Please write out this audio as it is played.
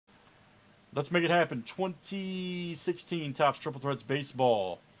Let's make it happen. 2016 Topps Triple Threads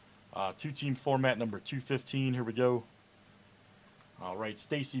Baseball. Two-team format number 215. Here we go. All right,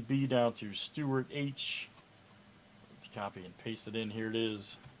 Stacy B down to Stuart H. Let's copy and paste it in. Here it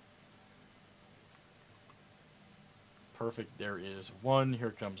is. Perfect. There is 1.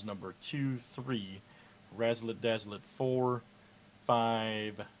 Here comes number 2, 3. Razzle it, dazzle it, 4,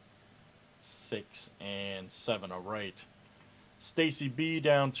 5, 6, and 7. All right. Stacy B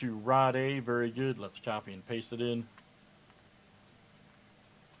down to Rod A. Very good. Let's copy and paste it in.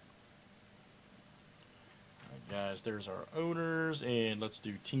 All right, guys, there's our owners. And let's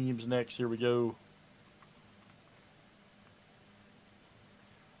do teams next. Here we go.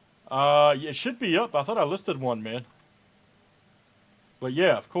 It should be up. I thought I listed one, man. But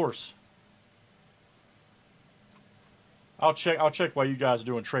yeah, of course. I'll check while you guys are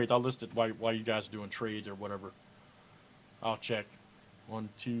doing trades. I'll list it while you guys are doing trades or whatever. I'll check. 1,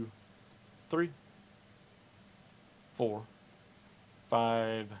 2, 3, 4,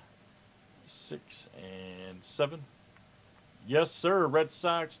 5, 6, and 7. Yes, sir. Red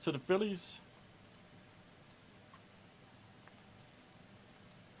Sox to the Phillies.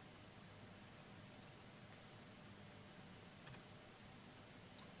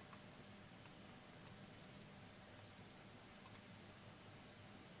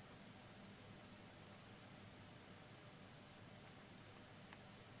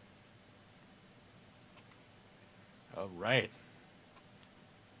 All right.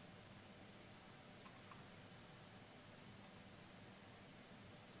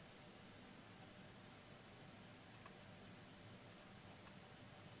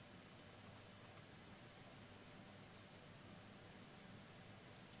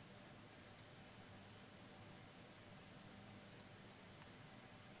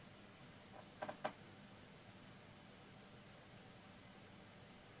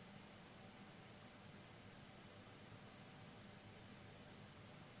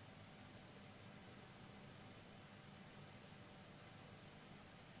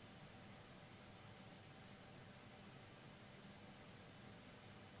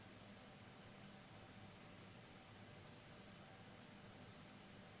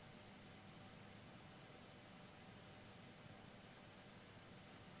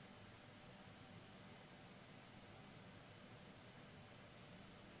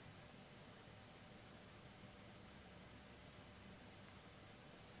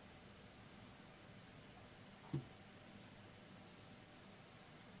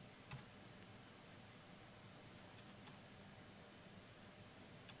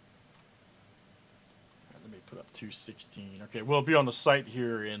 Put up 216. Okay, we'll be on the site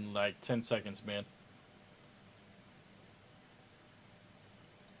here in like 10 seconds, man.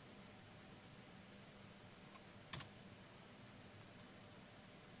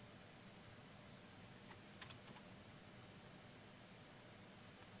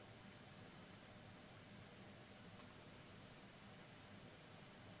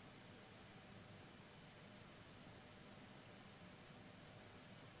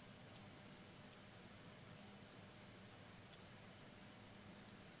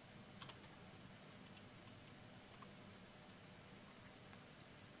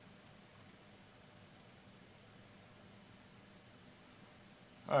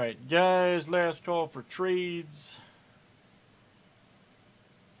 All right, guys, last call for trades.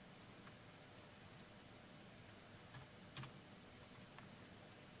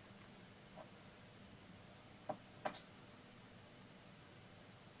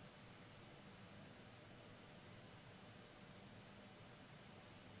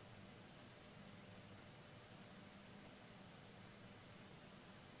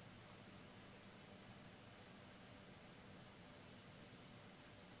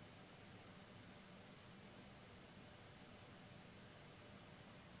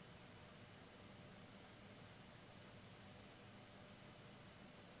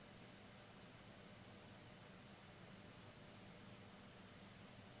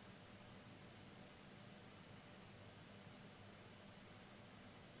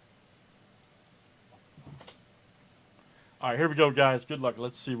 All right, here we go, guys. Good luck.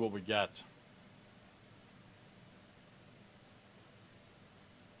 Let's see what we got.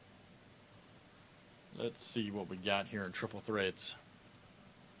 Let's see what we got here in Triple Threads.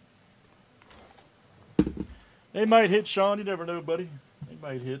 They might hit, Sean. You never know, buddy. They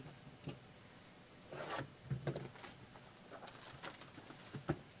might hit.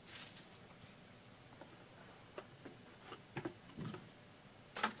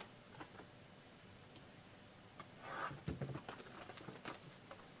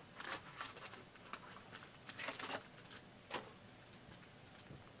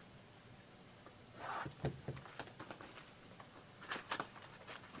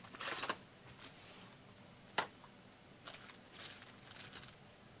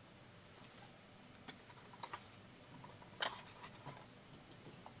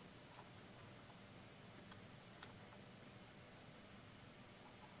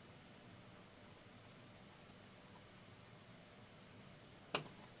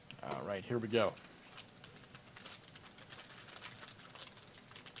 All right, here we go. All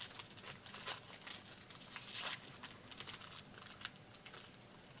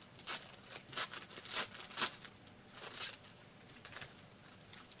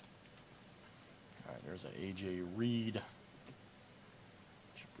right, there's an A.J. Reed.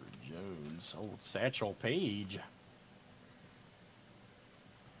 Chipper Jones. Old Satchel Paige.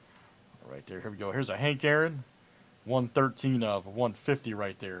 All right there, here we go. Here's a Hank Aaron. 113 of 150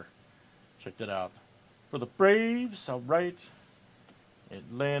 right there. Check that out. For the Braves, all right.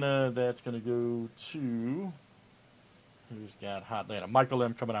 Atlanta, that's going to go to... Who's got Hot Atlanta? Michael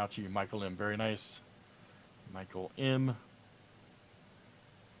M. coming out to you. Michael M. Very nice. Michael M.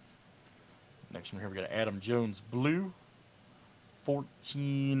 Next one here, we got Adam Jones Blue.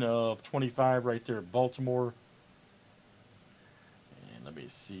 14 of 25 right there at Baltimore. And let me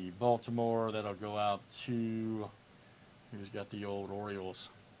see. Baltimore, that'll go out to... Who's got the old Orioles?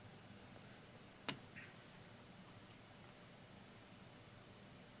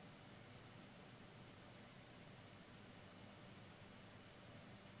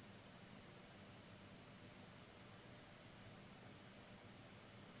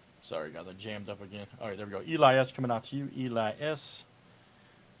 Sorry, guys, I jammed up again. All right, there we go. Eli S. coming out to you. Eli S.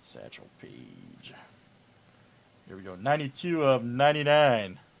 Satchel Paige. Here we go. 92 of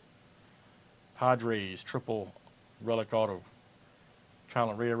 99. Padres, triple relic auto.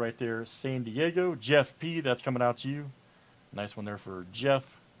 Colin Rea right there. San Diego. Jeff P. That's coming out to you. Nice one there for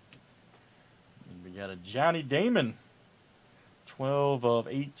Jeff. And we got a Johnny Damon. 12 of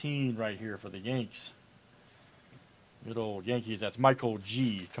 18 right here for the Yanks. Good old Yankees. That's Michael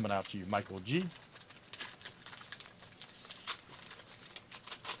G. coming out to you. Michael G.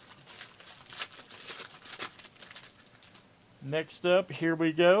 Next up, here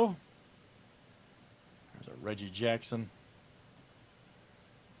we go. There's a Reggie Jackson.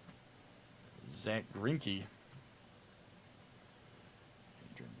 Zach Greinke.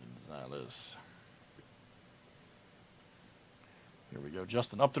 Adrian Gonzalez. Here we go.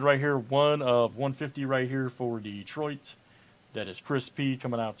 Justin Upton right here. 1 of 150 right here for Detroit. That is Chris P.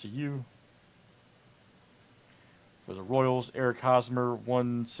 coming out to you. For the Royals, Eric Hosmer.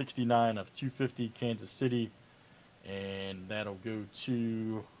 169 of 250 Kansas City. And that'll go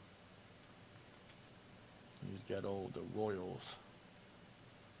to... Who's got old? The Royals.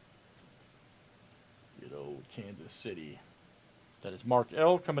 Good old Kansas City. That is Mark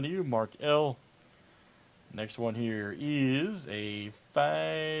L. coming to you. Mark L. Next one here is a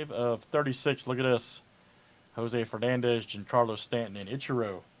 5 of 36. Look at this. Jose Fernandez, Giancarlo Stanton, and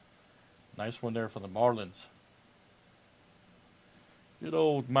Ichiro. Nice one there for the Marlins. Good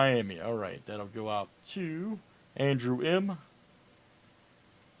old Miami. All right, that'll go out to Andrew M.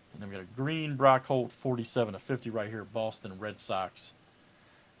 And then we got a green Brock Holt, 47 of 50 right here, Boston Red Sox.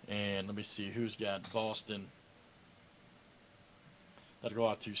 And let me see who's got Boston. That'll go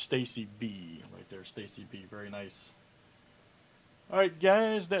out to Stacy B. Right there, Stacy B. Very nice. All right,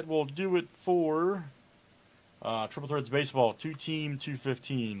 guys, that will do it for Triple Threads Baseball. 2-team,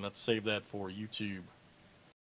 215. Let's save that for YouTube.